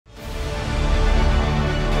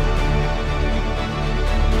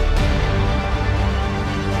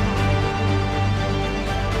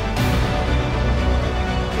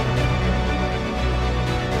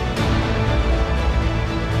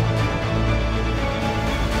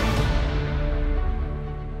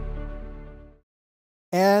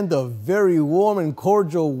extend a very warm and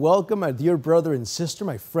cordial welcome, my dear brother and sister,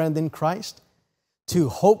 my friend in Christ, to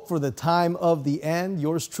Hope for the Time of the End.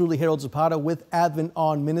 Yours truly, Harold Zapata, with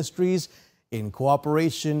AdventOn Ministries in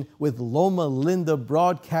cooperation with Loma Linda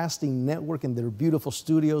Broadcasting Network and their beautiful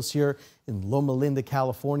studios here in Loma Linda,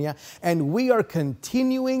 California. And we are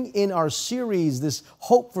continuing in our series, this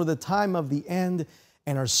Hope for the Time of the End.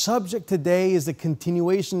 And our subject today is the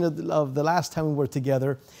continuation of the last time we were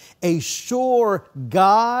together, A Sure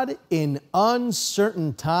God in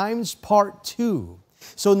Uncertain Times, Part 2.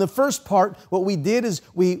 So in the first part, what we did is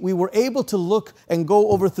we were able to look and go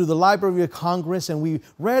over through the Library of Congress, and we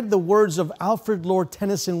read the words of Alfred Lord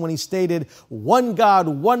Tennyson when he stated, "One God,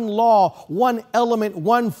 one law, one element,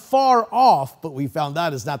 one far off," but we found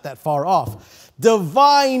out it's not that far off,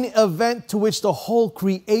 divine event to which the whole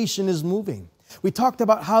creation is moving. We talked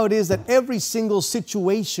about how it is that every single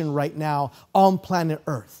situation right now on planet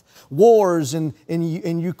Earth, wars in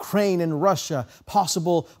Ukraine and Russia,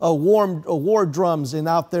 possible war drums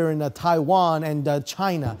out there in Taiwan and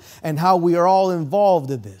China, and how we are all involved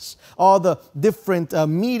in this. All the different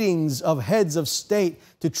meetings of heads of state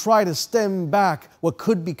to try to stem back what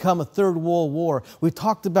could become a third world war. We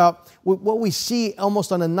talked about what we see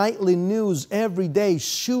almost on a nightly news every day,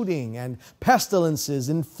 shooting and pestilences,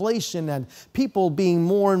 inflation, and people being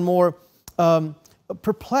more and more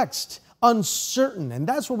perplexed, uncertain. And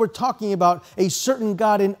that's what we're talking about, a certain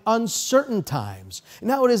God in uncertain times.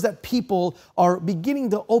 And how it is that people are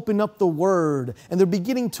beginning to open up the Word, and they're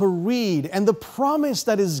beginning to read, and the promise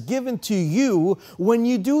that is given to you when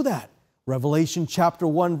you do that. Revelation chapter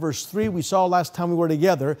 1 verse 3, we saw last time we were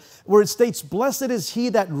together, where it states, "Blessed is he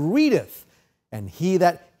that readeth, and he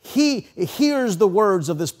that hears the words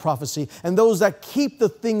of this prophecy, and those that keep the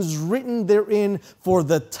things written therein, for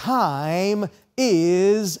the time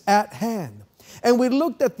is at hand." And we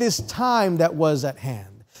looked at this time that was at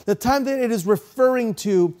hand. The time that it is referring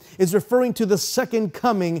to the second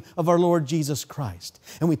coming of our Lord Jesus Christ.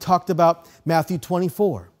 And we talked about Matthew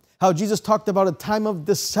 24, how Jesus talked about a time of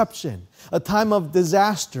deception, a time of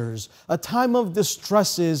disasters, a time of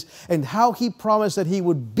distresses, and how He promised that He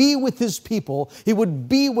would be with His people, He would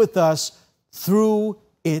be with us through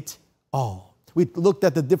it all. We looked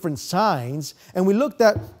at the different signs, and we looked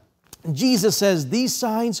at, Jesus says these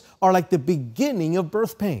signs are like the beginning of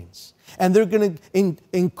birth pains. And they're going to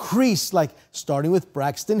increase, like starting with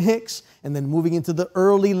Braxton Hicks and then moving into the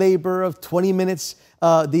early labor of 20 minutes,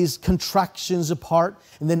 these contractions apart.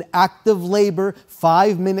 And then active labor,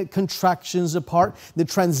 5-minute contractions apart. The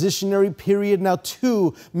transitionary period, now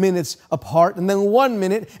 2 minutes apart. And then 1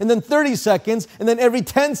 minute, and then 30 seconds, and then every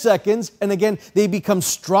 10 seconds. And again, they become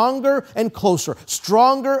stronger and closer,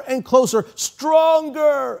 stronger and closer,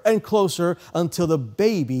 stronger and closer until the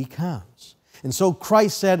baby comes. And so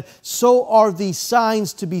Christ said, so are these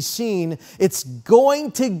signs to be seen. It's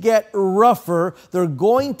going to get rougher. They're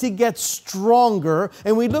going to get stronger.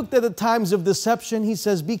 And we looked at the times of deception. He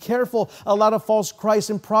says, be careful. A lot of false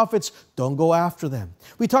Christs and prophets, don't go after them.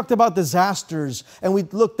 We talked about disasters, and we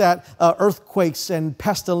looked at earthquakes and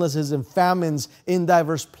pestilences and famines in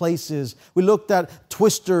diverse places. We looked at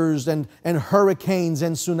twisters and hurricanes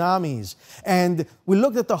and tsunamis. And we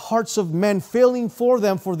looked at the hearts of men, failing for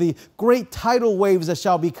them for the great tidal waves that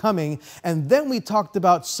shall be coming. And then we talked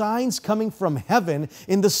about signs coming from heaven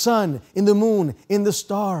in the sun, in the moon, in the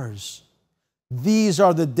stars. These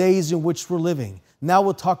are the days in which we're living. Now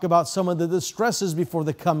we'll talk about some of the distresses before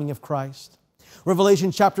the coming of Christ.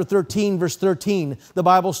 Revelation chapter 13, verse 13, the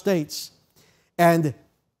Bible states, "And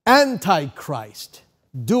Antichrist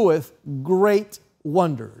doeth great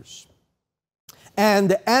wonders.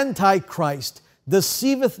 And Antichrist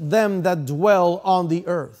deceiveth them that dwell on the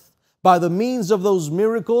earth, by the means of those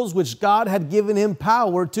miracles which God had given him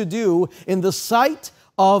power to do in the sight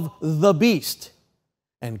of the beast,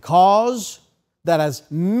 and cause that as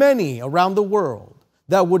many around the world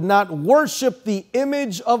that would not worship the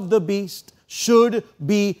image of the beast should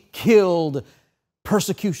be killed."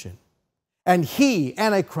 Persecution. "And he,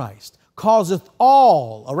 Antichrist, causeth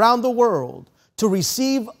all around the world to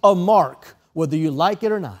receive a mark, whether you like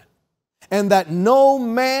it or not, and that no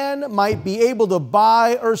man might be able to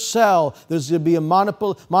buy or sell." There's going to be a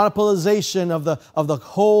monopolization of the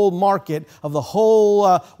whole market, of the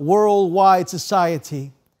whole worldwide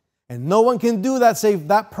society. And no one can do that save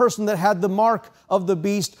that person that had the mark of the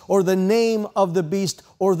beast, or the name of the beast,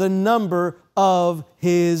 or the number of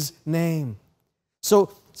his name. So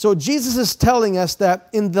Jesus is telling us that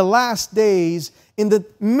in the last days, in the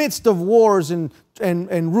midst of wars and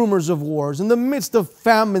rumors of wars, in the midst of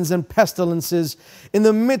famines and pestilences, in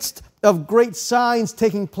the midst of great signs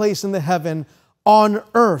taking place in the heaven, on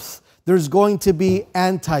earth, there's going to be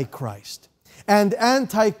Antichrist. And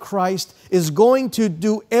Antichrist is going to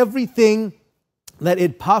do everything that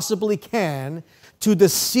it possibly can to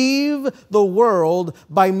deceive the world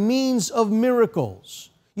by means of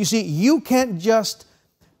miracles. You see, you can't just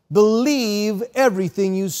believe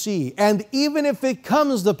everything you see. And even if it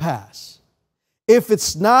comes to pass, if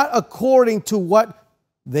it's not according to what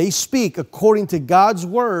they speak, according to God's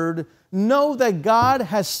word, know that God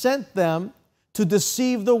has sent them to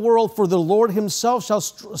deceive the world, for the Lord himself shall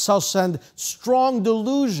send strong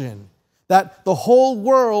delusion that the whole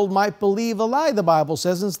world might believe a lie, the Bible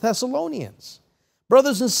says in Thessalonians.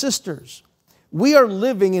 Brothers and sisters, we are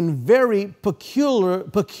living in very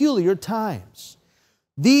peculiar times.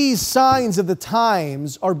 These signs of the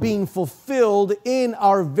times are being fulfilled in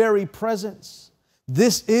our very presence.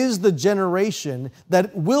 This is the generation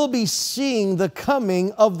that will be seeing the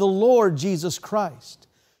coming of the Lord Jesus Christ.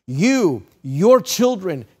 You, your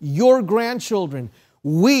children, your grandchildren,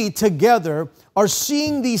 we together are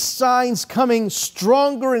seeing these signs coming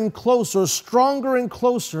stronger and closer,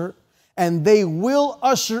 and they will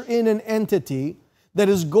usher in an entity that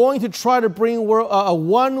is going to try to bring a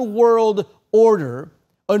one world order,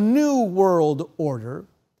 a new world order,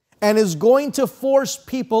 and is going to force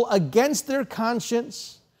people against their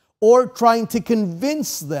conscience or trying to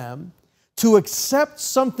convince them to accept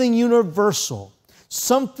something universal,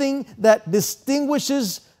 something that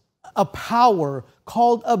distinguishes a power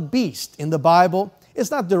called a beast. In the Bible,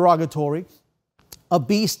 it's not derogatory. A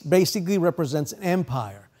beast basically represents an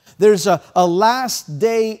empire. There's a last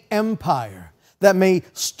day empire that may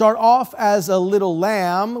start off as a little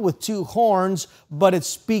lamb with two horns, but it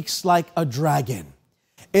speaks like a dragon.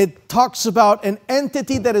 It talks about an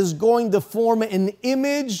entity that is going to form an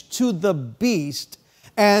image to the beast,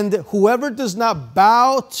 and whoever does not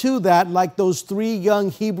bow to that, like those three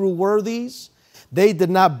young Hebrew worthies, they did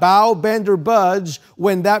not bow, bend, or budge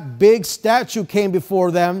when that big statue came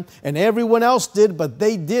before them, and everyone else did, but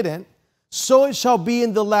they didn't. So it shall be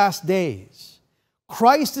in the last days.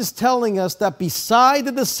 Christ is telling us that beside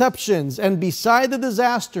the deceptions and beside the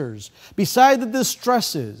disasters, beside the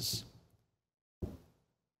distresses,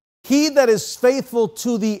 he that is faithful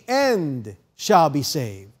to the end shall be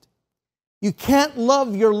saved. You can't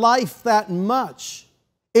love your life that much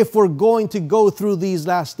if we're going to go through these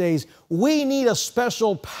last days. We need a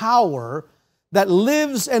special power that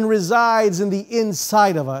lives and resides in the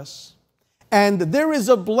inside of us. And there is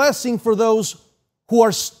a blessing for those who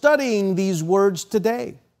are studying these words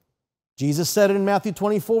today. Jesus said it in Matthew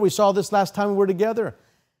 24. We saw this last time we were together.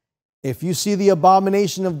 If you see the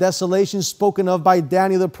abomination of desolation spoken of by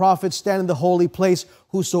Daniel the prophet stand in the holy place,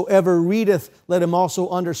 whosoever readeth, let him also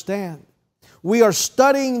understand. We are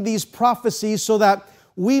studying these prophecies so that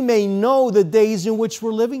we may know the days in which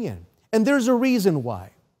we're living in. And there's a reason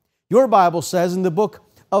why. Your Bible says in the book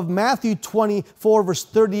of Matthew 24, verse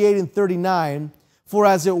 38 and 39, for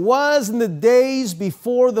as it was in the days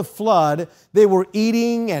before the flood, they were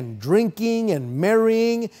eating and drinking and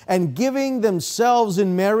marrying and giving themselves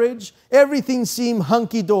in marriage. Everything seemed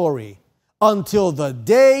hunky-dory until the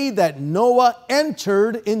day that Noah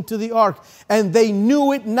entered into the ark. And they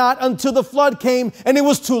knew it not until the flood came, and it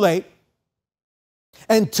was too late,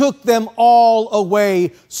 and took them all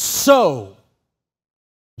away. So,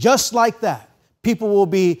 just like that, people will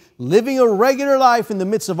be living a regular life in the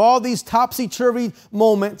midst of all these topsy-turvy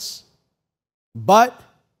moments, but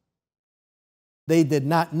they did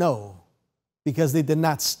not know because they did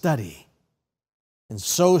not study. And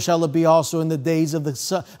so shall it be also in the days of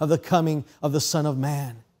the coming of the Son of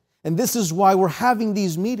Man. And this is why we're having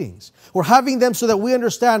these meetings. We're having them so that we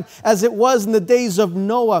understand, as it was in the days of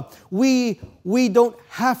Noah, we don't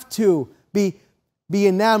have to be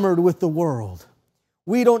enamored with the world.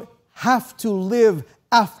 We don't have to live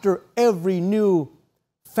after every new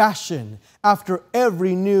fashion, after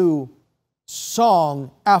every new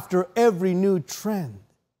song, after every new trend.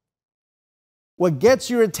 What gets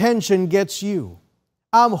your attention gets you.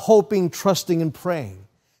 I'm hoping, trusting, and praying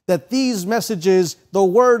that these messages, the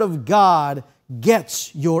Word of God,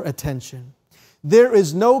 gets your attention. There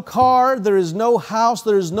is no car, there is no house,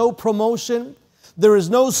 there is no promotion, there is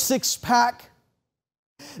no six-pack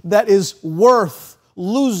that is worth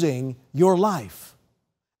losing your life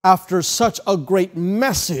after such a great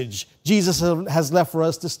message Jesus has left for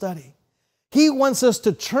us to study. He wants us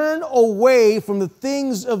to turn away from the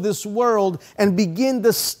things of this world and begin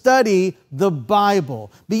to study the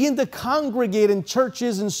Bible. Begin to congregate in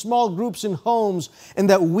churches and small groups and homes, and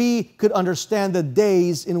that we could understand the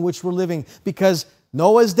days in which we're living. Because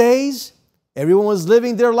Noah's days, everyone was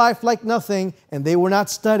living their life like nothing, and they were not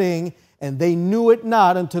studying. and they knew it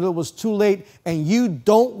not until it was too late. And you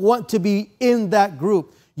don't want to be in that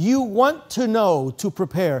group. You want to know to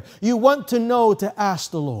prepare. You want to know to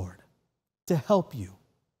ask the Lord to help you.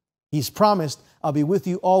 He's promised, I'll be with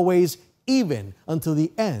you always, even until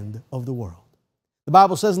the end of the world. The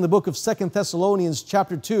Bible says in the book of 2 Thessalonians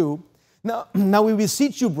chapter 2, Now we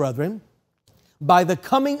beseech you, brethren, by the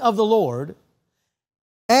coming of the Lord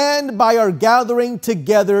and by our gathering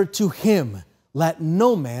together to Him, let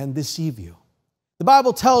no man deceive you. The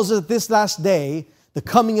Bible tells us that this last day, the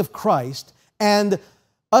coming of Christ, and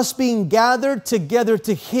us being gathered together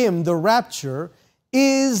to Him, the rapture,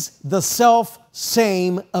 is the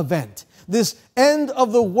self-same event. This end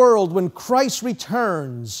of the world when Christ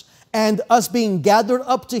returns and us being gathered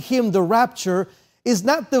up to Him, the rapture, is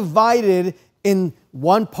not divided in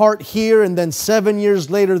one part here and then 7 years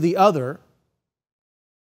later the other,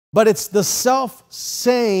 but it's the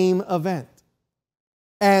self-same event.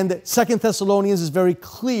 And 2 Thessalonians is very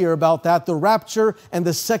clear about that. The rapture and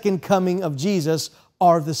the second coming of Jesus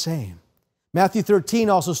are the same. Matthew 13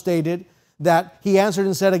 also stated that He answered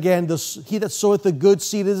and said again, He that soweth the good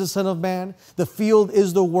seed is the Son of Man. The field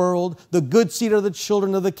is the world. The good seed are the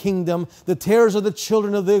children of the kingdom. The tares are the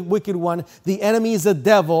children of the wicked one. The enemy is the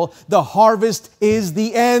devil. The harvest is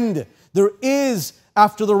the end. There is,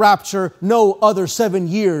 after the rapture, no other 7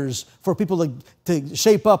 years for people to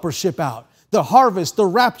shape up or ship out. The harvest, the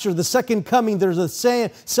rapture, the second coming, there's a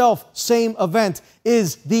same event,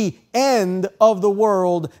 is the end of the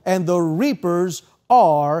world, and the reapers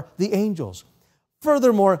are the angels.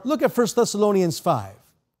 Furthermore, look at 1 Thessalonians 5,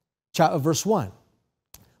 verse 1.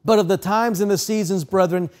 But of the times and the seasons,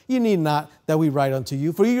 brethren, you need not that we write unto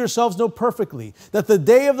you, for you yourselves know perfectly that the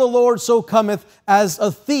day of the Lord so cometh as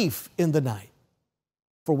a thief in the night.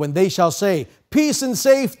 For when they shall say, peace and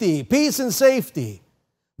safety,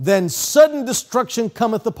 then sudden destruction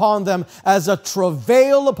cometh upon them as a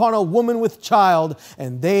travail upon a woman with child,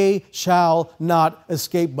 and they shall not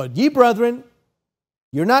escape. But ye, brethren,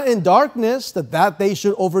 you're not in darkness, that they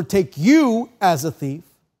should overtake you as a thief.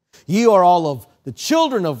 Ye are all of the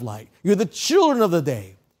children of light. You're the children of the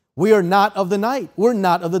day. We are not of the night. We're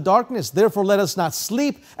not of the darkness. Therefore, let us not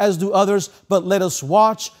sleep as do others, but let us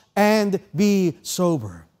watch and be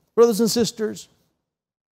sober. Brothers and sisters,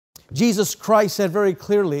 Jesus Christ said very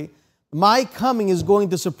clearly, my coming is going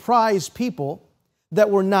to surprise people that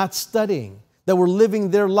were not studying, that were living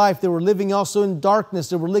their life. They were living also in darkness.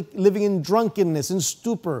 They were living in drunkenness, in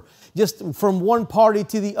stupor, just from one party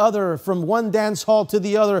to the other, from one dance hall to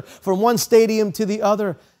the other, from one stadium to the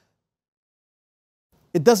other.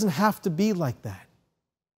 It doesn't have to be like that.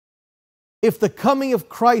 If the coming of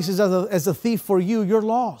Christ is as a thief for you, you're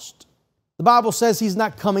lost. The Bible says He's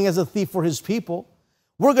not coming as a thief for His people.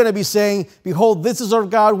 We're going to be saying, behold, this is our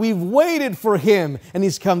God. We've waited for Him, and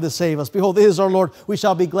He's come to save us. Behold, this is our Lord. We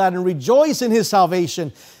shall be glad and rejoice in His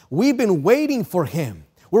salvation. We've been waiting for Him.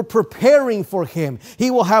 We're preparing for Him.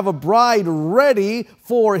 He will have a bride ready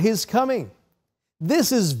for His coming.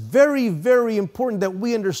 This is very, very important that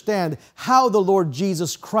we understand how the Lord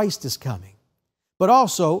Jesus Christ is coming. But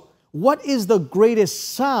also, what is the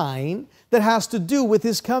greatest sign that has to do with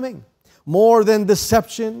His coming? More than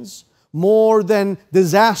deceptions, more than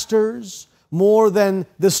disasters, more than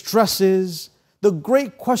distresses. The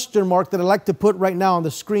great question mark that I'd like to put right now on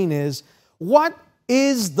the screen is, what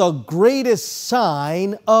is the greatest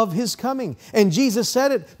sign of His coming? And Jesus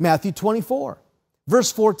said it, Matthew 24,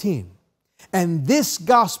 verse 14. And this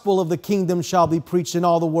gospel of the kingdom shall be preached in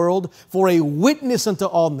all the world for a witness unto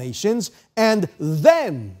all nations, and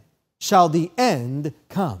then shall the end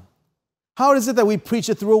come. How is it that we preach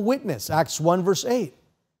it through a witness? Acts 1, verse 8.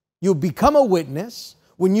 You become a witness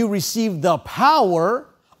when you receive the power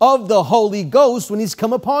of the Holy Ghost when He's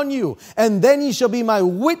come upon you. And then ye shall be my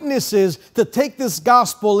witnesses to take this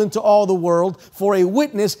gospel into all the world for a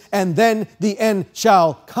witness, and then the end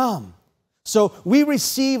shall come. So we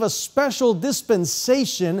receive a special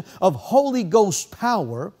dispensation of Holy Ghost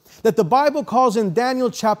power that the Bible calls in Daniel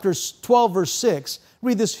chapter 12, verse 6.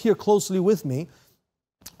 Read this here closely with me.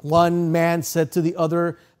 One man said to the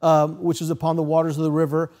other, which was upon the waters of the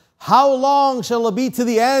river, how long shall it be to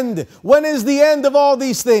the end? When is the end of all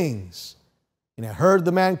these things? And I heard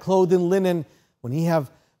the man clothed in linen, when he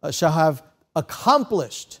shall have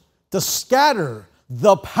accomplished to scatter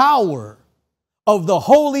the power of the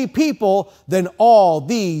holy people, then all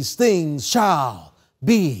these things shall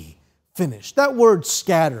be finished. That word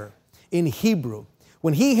scatter in Hebrew,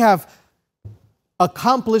 when he have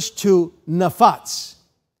accomplished to nafats.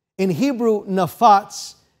 In Hebrew,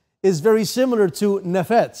 nafats is very similar to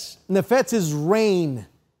nefetz. Nefetz is rain,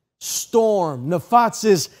 storm. Nafats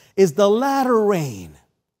is the latter rain.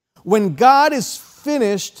 When God is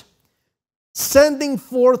finished sending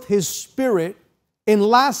forth His Spirit in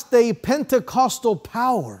last day Pentecostal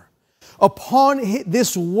power upon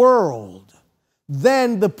this world,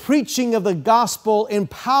 then the preaching of the gospel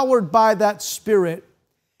empowered by that Spirit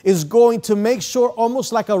is going to make sure,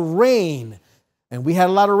 almost like a rain. And we had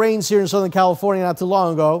a lot of rains here in Southern California not too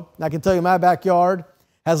long ago. And I can tell you my backyard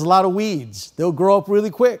has a lot of weeds. They'll grow up really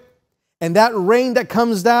quick. And that rain that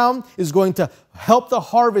comes down is going to help the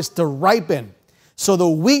harvest to ripen. So the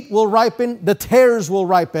wheat will ripen, the tares will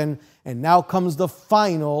ripen, and now comes the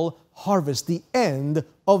final harvest, the end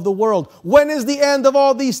of the world. When is the end of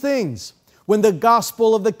all these things? When the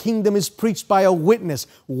gospel of the kingdom is preached by a witness.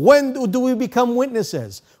 When do we become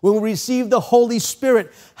witnesses? When we receive the Holy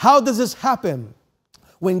Spirit. How does this happen?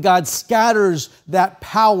 When God scatters that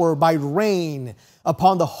power by rain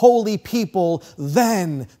upon the holy people,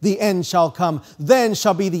 then the end shall come. Then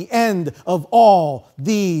shall be the end of all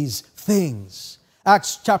these things.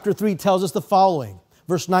 Acts chapter 3 tells us the following,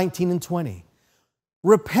 verse 19 and 20.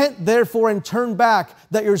 Repent therefore and turn back,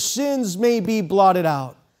 that your sins may be blotted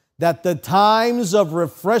out, that the times of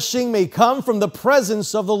refreshing may come from the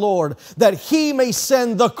presence of the Lord, that He may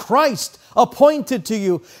send the Christ appointed to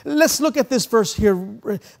you. Let's look at this verse here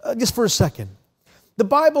just for a second. The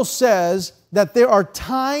Bible says that there are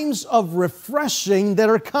times of refreshing that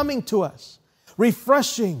are coming to us.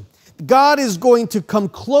 Refreshing. God is going to come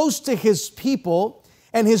close to His people,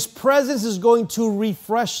 and His presence is going to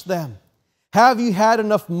refresh them. Have you had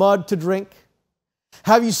enough mud to drink?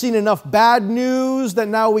 Have you seen enough bad news that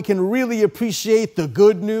now we can really appreciate the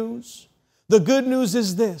good news? The good news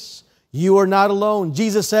is this: you are not alone.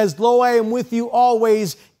 Jesus says, "Lo, I am with you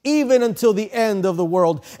always, even until the end of the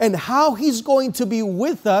world." And how He's going to be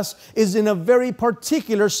with us is in a very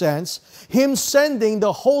particular sense, Him sending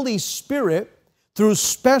the Holy Spirit through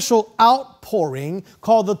special outpouring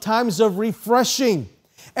called the times of refreshing.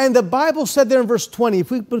 And the Bible said there in verse 20,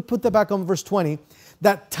 if we put that back on verse 20,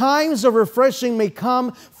 that times of refreshing may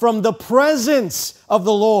come from the presence of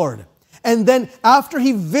the Lord. And then after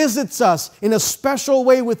He visits us in a special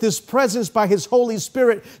way with His presence by His Holy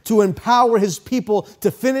Spirit to empower His people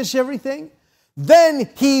to finish everything, then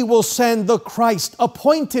He will send the Christ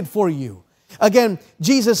appointed for you. Again,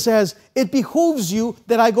 Jesus says, it behooves you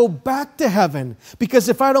that I go back to heaven, because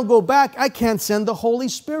if I don't go back, I can't send the Holy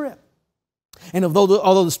Spirit. And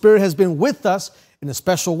although the Spirit has been with us in a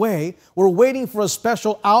special way, we're waiting for a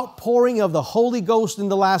special outpouring of the Holy Ghost in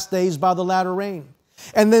the last days by the latter rain.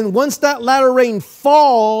 And then once that latter rain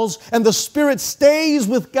falls and the Spirit stays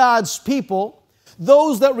with God's people,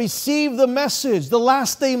 those that receive the message, the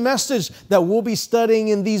last day message that we'll be studying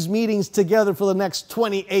in these meetings together for the next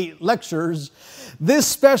 28 lectures, this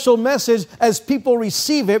special message, as people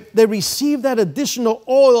receive it, they receive that additional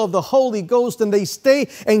oil of the Holy Ghost and they stay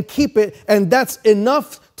and keep it, and that's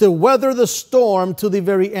enough to weather the storm to the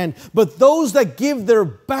very end. But those that give their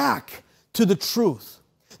back to the truth,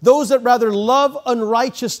 those that rather love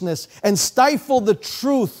unrighteousness and stifle the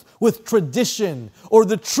truth with tradition, or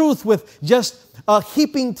the truth with just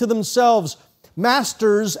heaping to themselves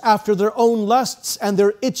masters after their own lusts and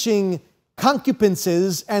their itching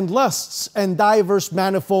concupiscences and lusts and diverse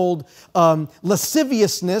manifold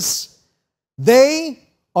lasciviousness, they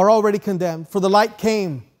are already condemned. For the light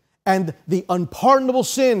came, and the unpardonable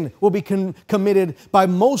sin will be committed by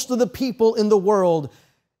most of the people in the world,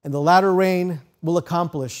 and the latter rain will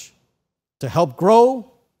accomplish to help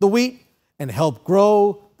grow the wheat and help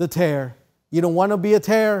grow the tare. You don't want to be a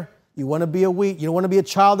tare. You want to be a wheat. You don't want to be a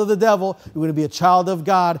child of the devil. You want to be a child of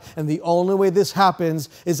God. And the only way this happens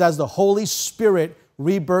is as the Holy Spirit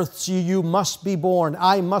rebirths you. You must be born.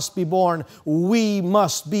 I must be born. We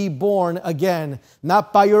must be born again.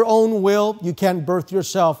 Not by your own will. You can't birth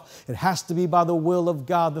yourself. It has to be by the will of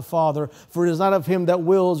God the Father. For it is not of him that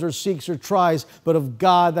wills or seeks or tries, but of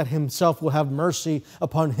God that Himself will have mercy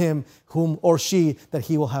upon him whom or she that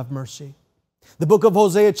He will have mercy. The book of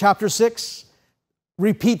Hosea chapter 6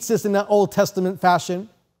 repeats this in the Old Testament fashion.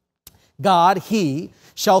 God, He,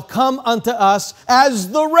 shall come unto us as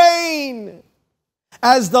the rain,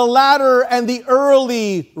 as the latter and the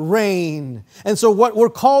early rain. And so what we're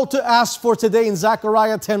called to ask for today in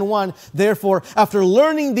Zechariah 10:1, therefore, after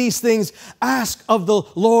learning these things, ask of the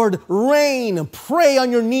Lord rain. Pray on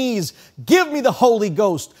your knees. Give me the Holy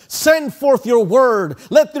Ghost. Send forth your word.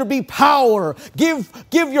 Let there be power. Give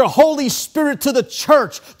your Holy Spirit to the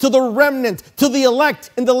church, to the remnant, to the elect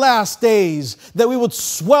in the last days, that we would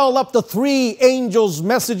swell up the three angels'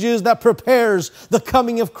 messages that prepares the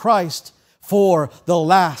coming of Christ for the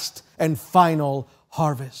last and final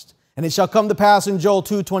harvest. And it shall come to pass in Joel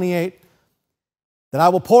 2:28, that I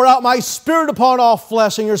will pour out my Spirit upon all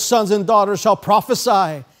flesh, and your sons and daughters shall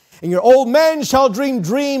prophesy, and your old men shall dream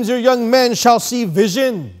dreams, your young men shall see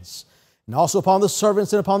visions. And also upon the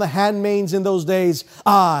servants and upon the handmaids in those days,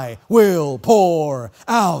 I will pour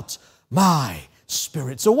out my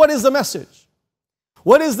Spirit. So what is the message?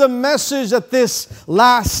 What is the message that this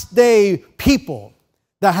last day people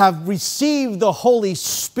that have received the Holy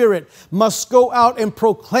Spirit must go out and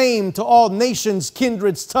proclaim to all nations,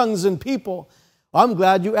 kindreds, tongues, and people? I'm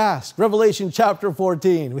glad you asked. Revelation chapter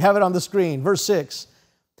 14. We have it on the screen. Verse 6.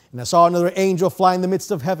 And I saw another angel fly in the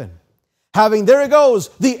midst of heaven, having, there it goes,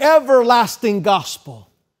 the everlasting gospel,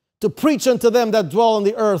 to preach unto them that dwell on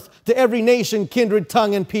the earth, to every nation, kindred,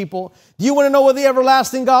 tongue, and people. Do you want to know what the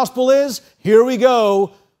everlasting gospel is? Here we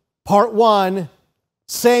go. Part 1,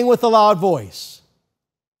 saying with a loud voice,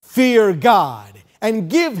 fear God and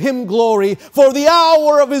give him glory, for the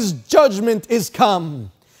hour of his judgment is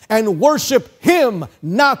come. And worship him,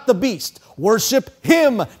 not the beast. Worship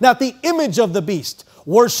him, not the image of the beast.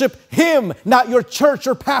 Worship him, not your church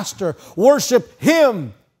or pastor. Worship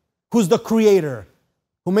him who's the creator,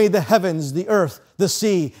 who made the heavens, the earth, the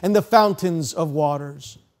sea, and the fountains of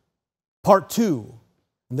waters. Part 2.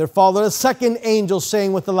 And there followed a second angel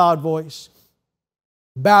saying with a loud voice,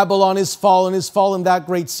 Babylon is fallen, that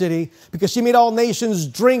great city, because she made all nations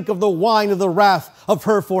drink of the wine of the wrath of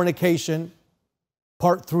her fornication.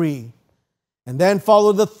 Part 3. And then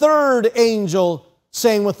followed the third angel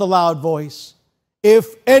saying with a loud voice,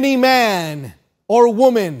 if any man or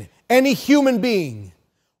woman, any human being,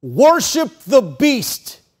 worship the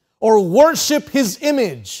beast or worship his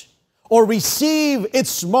image or receive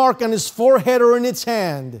its mark on his forehead or in its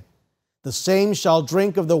hand, the same shall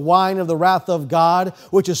drink of the wine of the wrath of God,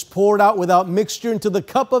 which is poured out without mixture into the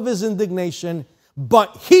cup of his indignation.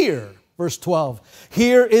 But here, verse 12,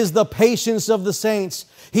 here is the patience of the saints.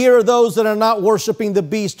 Here are those that are not worshiping the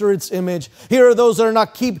beast or its image. Here are those that are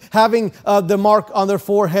not keep having the mark on their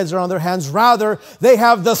foreheads or on their hands. Rather, they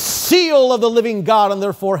have the seal of the living God on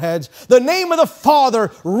their foreheads, the name of the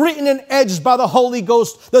Father written and edged by the Holy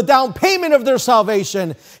Ghost, the down payment of their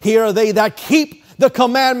salvation. Here are they that keep the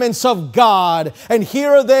commandments of God, and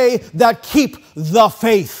here are they that keep the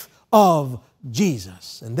faith of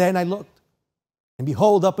Jesus. And then I looked, and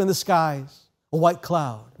behold, up in the skies, a white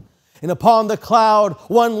cloud. And upon the cloud,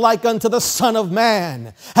 one like unto the Son of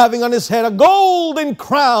Man, having on his head a golden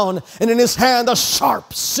crown, and in his hand a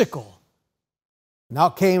sharp sickle. Now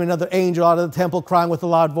came another angel out of the temple, crying with a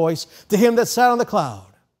loud voice to him that sat on the cloud,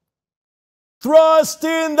 thrust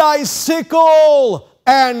in thy sickle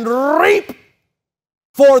and reap,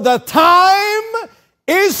 for the time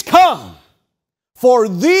is come for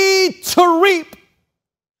thee to reap,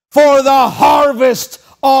 for the harvest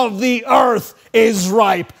of the earth is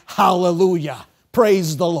ripe. Hallelujah.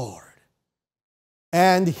 Praise the Lord.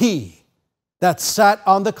 And he that sat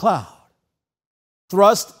on the cloud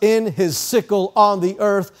thrust in his sickle on the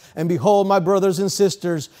earth. And behold, my brothers and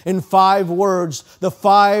sisters, in 5 words, the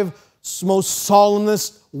 5 most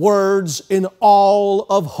solemnest words in all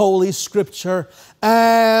of Holy Scripture.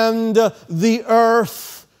 And the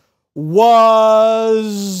earth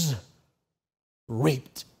was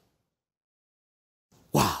reaped.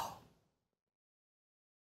 Wow.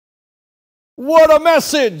 What a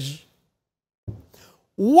message.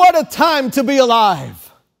 What a time to be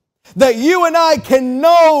alive. That you and I can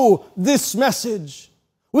know this message.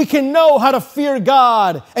 We can know how to fear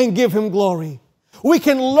God and give him glory. We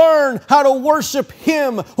can learn how to worship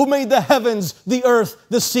him who made the heavens, the earth,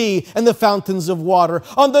 the sea, and the fountains of water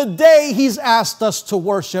on the day he's asked us to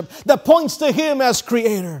worship, that points to him as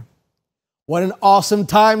creator. What an awesome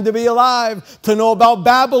time to be alive, to know about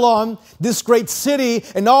Babylon, this great city,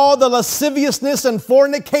 and all the lasciviousness and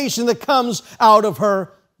fornication that comes out of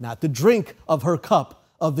her, not to drink of her cup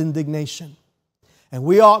of indignation. And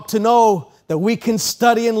we ought to know that we can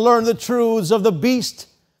study and learn the truths of the beast,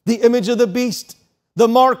 the image of the beast, the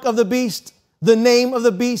mark of the beast, the name of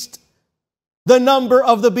the beast, the number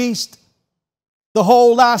of the beast, the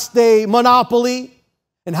whole last day monopoly,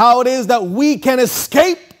 and how it is that we can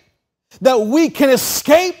escape, that we can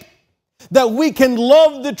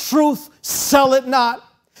love the truth, sell it not,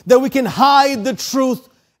 that we can hide the truth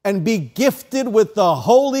and be gifted with the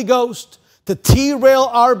Holy Ghost to T-rail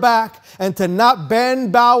our back and to not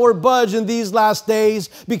bend, bow, or budge in these last days,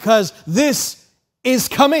 because this is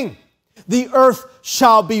coming. The earth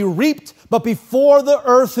shall be reaped, but before the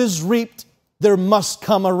earth is reaped, there must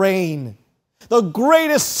come a rain. The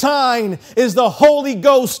greatest sign is the Holy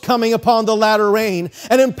Ghost coming upon the latter rain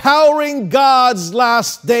and empowering God's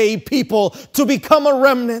last day people to become a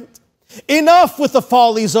remnant. Enough with the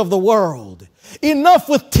follies of the world. Enough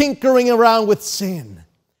with tinkering around with sin.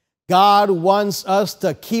 God wants us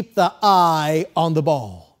to keep the eye on the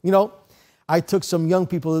ball. You know, I took some young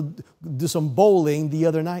people to do some bowling the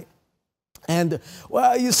other night. And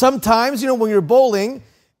well, sometimes, when you're bowling,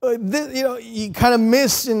 you kind of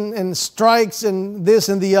miss and strikes and this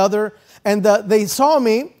and the other. And they saw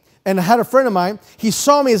me, and I had a friend of mine. He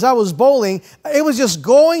saw me as I was bowling. It was just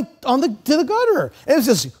going to the gutter. It was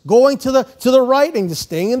just going to the right and just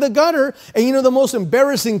staying in the gutter. And the most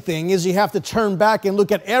embarrassing thing is you have to turn back and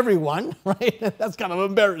look at everyone, right? That's kind of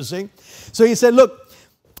embarrassing. So he said, look,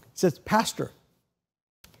 he says, Pastor,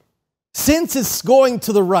 since it's going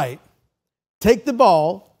to the right, take the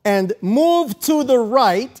ball and move to the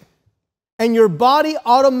right, and your body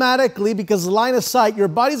automatically, because the line of sight, your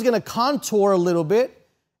body's going to contour a little bit,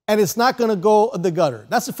 and it's not going to go the gutter.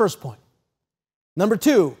 That's the first point. Number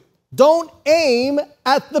 2, don't aim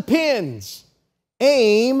at the pins.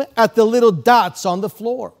 Aim at the little dots on the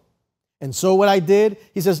floor. And so what I did,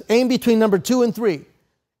 he says, aim between number 2 and 3,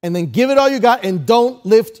 and then give it all you got, and don't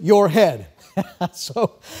lift your head.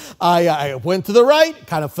 So I went to the right,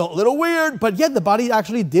 kind of felt a little weird, but yet the body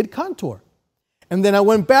actually did contour. And then I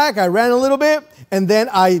went back, I ran a little bit, and then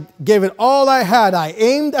I gave it all I had. I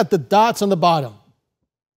aimed at the dots on the bottom.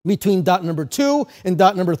 Between dot number 2 and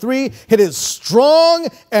dot number 3, hit it strong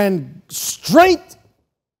and straight,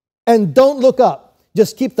 and don't look up.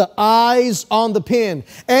 Just keep the eyes on the pin.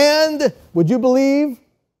 And would you believe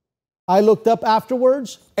I looked up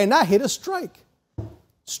afterwards, and I hit a strike.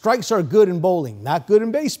 Strikes are good in bowling. Not good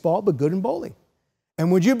in baseball, but good in bowling.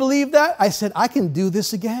 And would you believe that? I said, I can do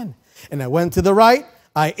this again. And I went to the right,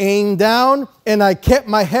 I aimed down, and I kept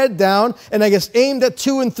my head down, and I just aimed at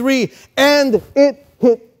 2 and 3, and it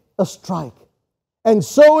hit a strike. And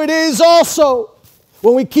so it is also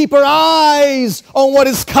when we keep our eyes on what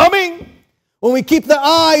is coming, when we keep the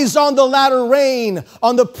eyes on the latter rain,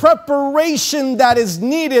 on the preparation that is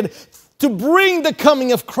needed to bring the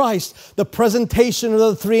coming of Christ, the presentation of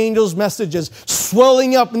the 3 angels' messages,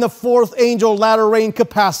 swelling up in the 4th angel latter rain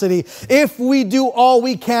capacity. If we do all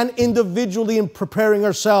we can individually in preparing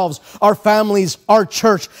ourselves, our families, our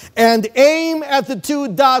church, and aim at the 2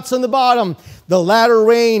 dots on the bottom, the latter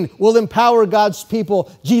rain will empower God's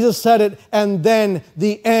people. Jesus said it, and then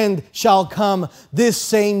the end shall come. This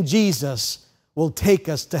same Jesus will take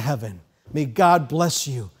us to heaven. May God bless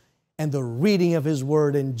you and the reading of His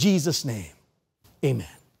Word in Jesus' name. Amen.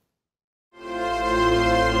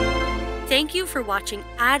 Thank you for watching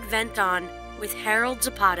AdventOn with Harold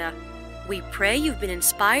Zapata. We pray you've been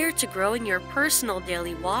inspired to grow in your personal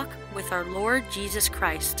daily walk with our Lord Jesus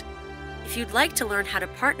Christ. If you'd like to learn how to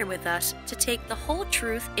partner with us to take the whole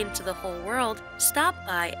truth into the whole world, stop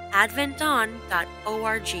by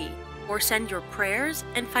AdventOn.org or send your prayers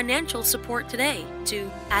and financial support today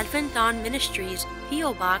to AdventOn Ministries,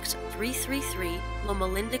 P.O. Box 333, Loma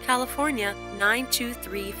Linda, California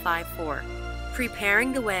 92354.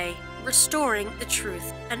 Preparing the way, restoring the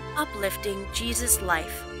truth, and uplifting Jesus'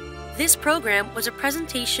 life. This program was a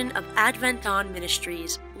presentation of AdventOn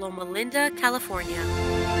Ministries, Loma Linda, California.